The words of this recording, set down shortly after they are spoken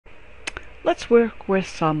Let's work with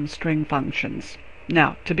some string functions.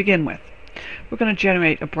 Now, to begin with, we're going to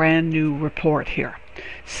generate a brand new report here.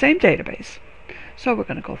 Same database. So we're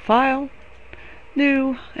going to go File,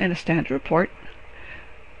 New, and a standard report.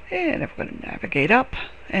 And if we're going to navigate up,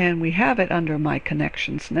 and we have it under My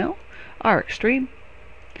Connections now, RxStream.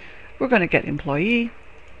 We're going to get employee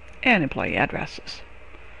and employee addresses.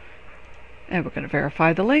 And we're going to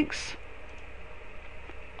verify the links.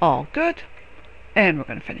 All good. And we're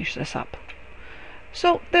going to finish this up.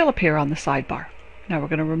 So they'll appear on the sidebar. Now we're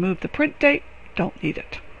going to remove the print date. Don't need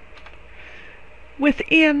it.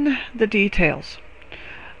 Within the details,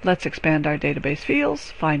 let's expand our database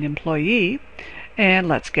fields, find employee, and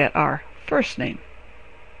let's get our first name.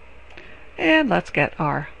 And let's get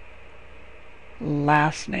our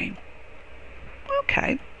last name.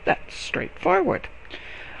 Okay, that's straightforward.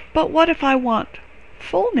 But what if I want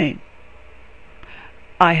full name?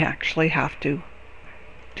 I actually have to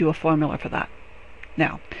do a formula for that.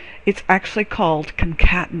 Now, it's actually called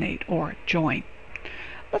concatenate or join.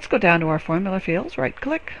 Let's go down to our formula fields, right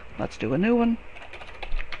click, let's do a new one.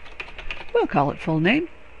 We'll call it full name.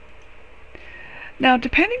 Now,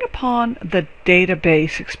 depending upon the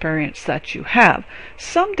database experience that you have,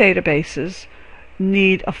 some databases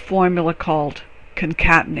need a formula called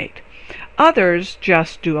concatenate. Others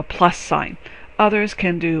just do a plus sign. Others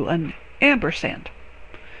can do an ampersand.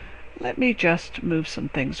 Let me just move some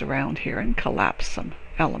things around here and collapse some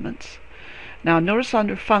elements. Now notice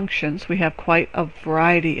under functions we have quite a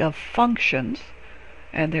variety of functions,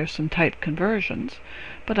 and there's some type conversions.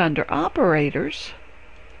 But under operators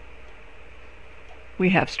we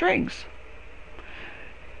have strings.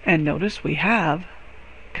 And notice we have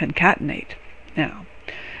concatenate. Now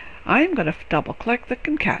I'm going to double click the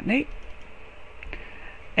concatenate,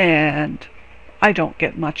 and I don't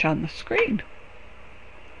get much on the screen.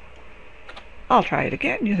 I'll try it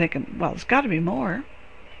again. You're thinking, well, there's got to be more.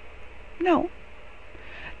 No.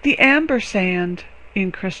 The ampersand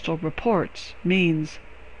in Crystal Reports means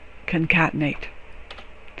concatenate.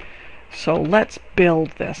 So let's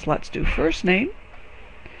build this. Let's do first name,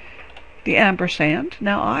 the ampersand.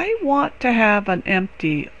 Now I want to have an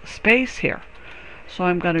empty space here. So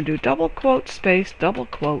I'm going to do double quote space, double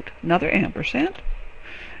quote, another ampersand,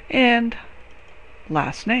 and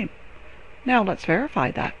last name. Now let's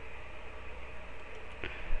verify that.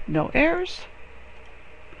 No errors.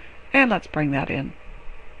 And let's bring that in.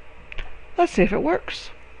 Let's see if it works.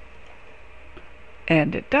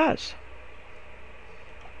 And it does.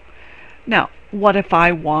 Now, what if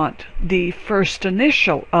I want the first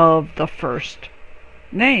initial of the first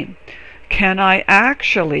name? Can I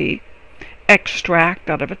actually extract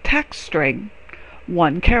out of a text string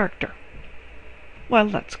one character? Well,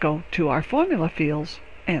 let's go to our formula fields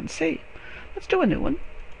and see. Let's do a new one.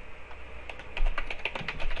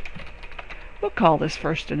 We'll call this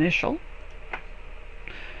first initial.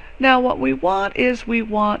 Now what we want is we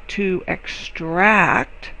want to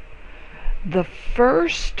extract the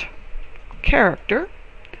first character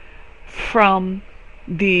from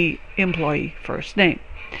the employee first name.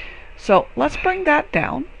 So let's bring that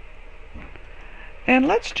down, and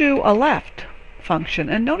let's do a left function,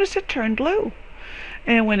 and notice it turned blue.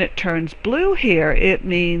 And when it turns blue here, it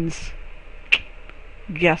means,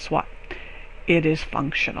 guess what? It is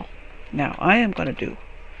functional. Now I am going to do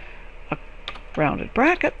a rounded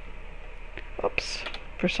bracket. Oops,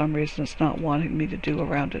 for some reason it's not wanting me to do a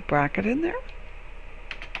rounded bracket in there.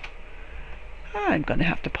 I'm going to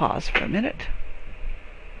have to pause for a minute.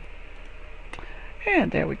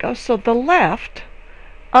 And there we go. So the left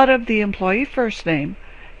out of the employee first name,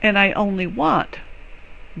 and I only want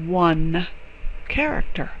one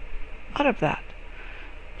character out of that.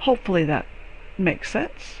 Hopefully that makes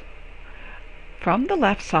sense. From the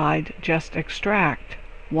left side, just extract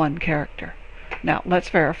one character. Now let's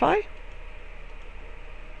verify.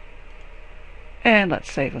 And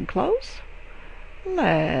let's save and close.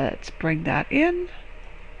 Let's bring that in.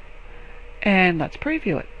 And let's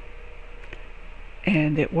preview it.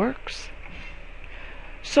 And it works.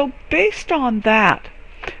 So based on that,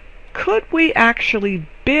 could we actually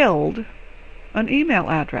build an email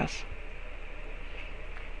address?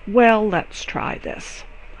 Well, let's try this.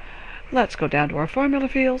 Let's go down to our formula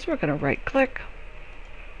fields. We're going to right click.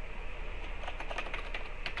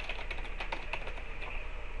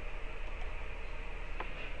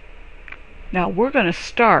 Now we're going to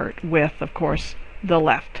start with, of course, the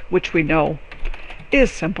left, which we know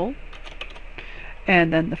is simple.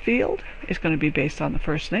 And then the field is going to be based on the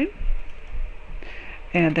first name.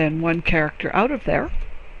 And then one character out of there.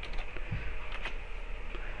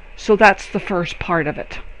 So that's the first part of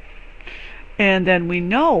it. And then we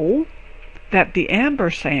know that the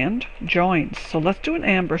ampersand joins. So let's do an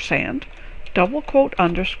ampersand, double quote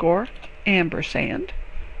underscore ampersand,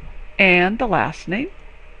 and the last name.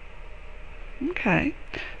 Okay,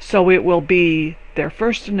 so it will be their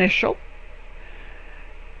first initial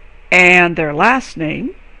and their last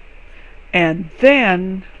name, and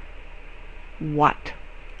then what?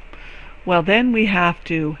 Well, then we have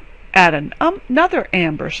to add another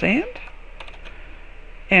ampersand,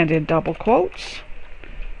 and in double quotes,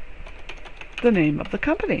 the name of the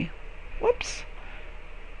company. Whoops.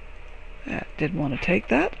 I didn't want to take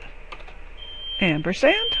that.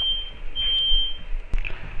 Ampersand.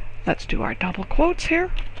 Let's do our double quotes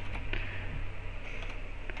here.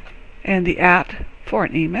 And the @ for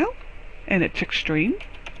an email, and it's Extreme.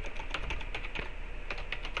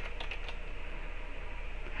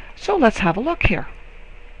 So let's have a look here.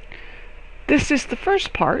 This is the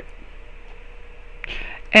first part,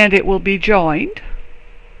 and it will be joined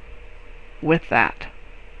with that.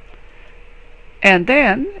 And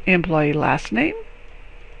then employee last name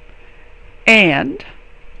and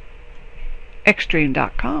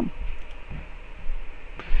Extreme.com.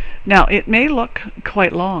 Now it may look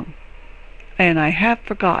quite long, and I have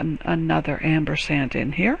forgotten another ampersand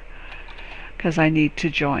in here because I need to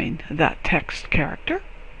join that text character.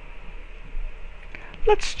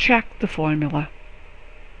 Let's check the formula.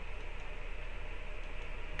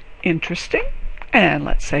 Interesting. And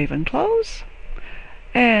let's save and close.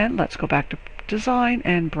 And let's go back to design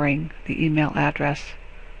and bring the email address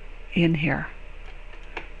in here.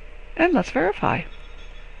 And let's verify.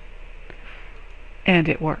 And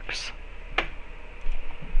it works.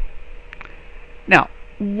 Now,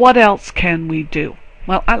 what else can we do?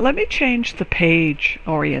 Well, let me change the page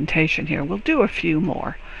orientation here. We'll do a few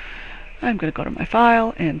more. I'm going to go to my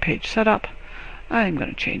file and page setup. I'm going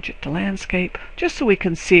to change it to landscape just so we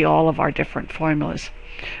can see all of our different formulas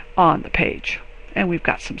on the page. And we've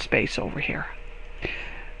got some space over here.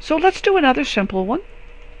 So let's do another simple one.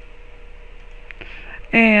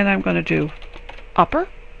 And I'm going to do upper.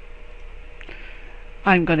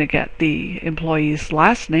 I'm going to get the employee's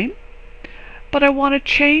last name, but I want to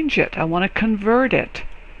change it. I want to convert it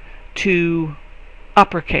to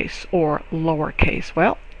uppercase or lowercase.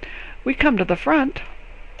 Well, we come to the front.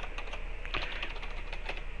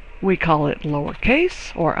 We call it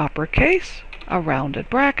lowercase or uppercase, a rounded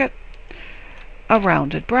bracket,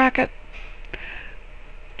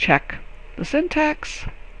 check the syntax,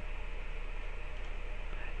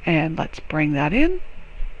 and let's bring that in,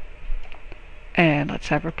 and let's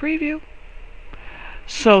have a preview.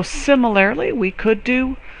 So similarly, we could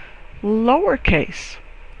do lowercase.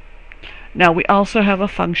 Now we also have a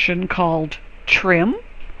function called trim.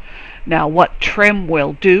 Now what trim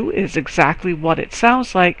will do is exactly what it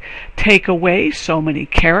sounds like. Take away so many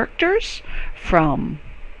characters from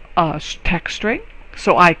a text string.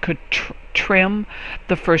 So I could trim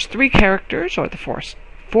the first 3 characters or the first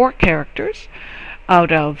 4 characters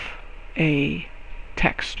out of a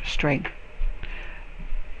text string.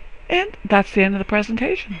 And that's the end of the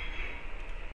presentation.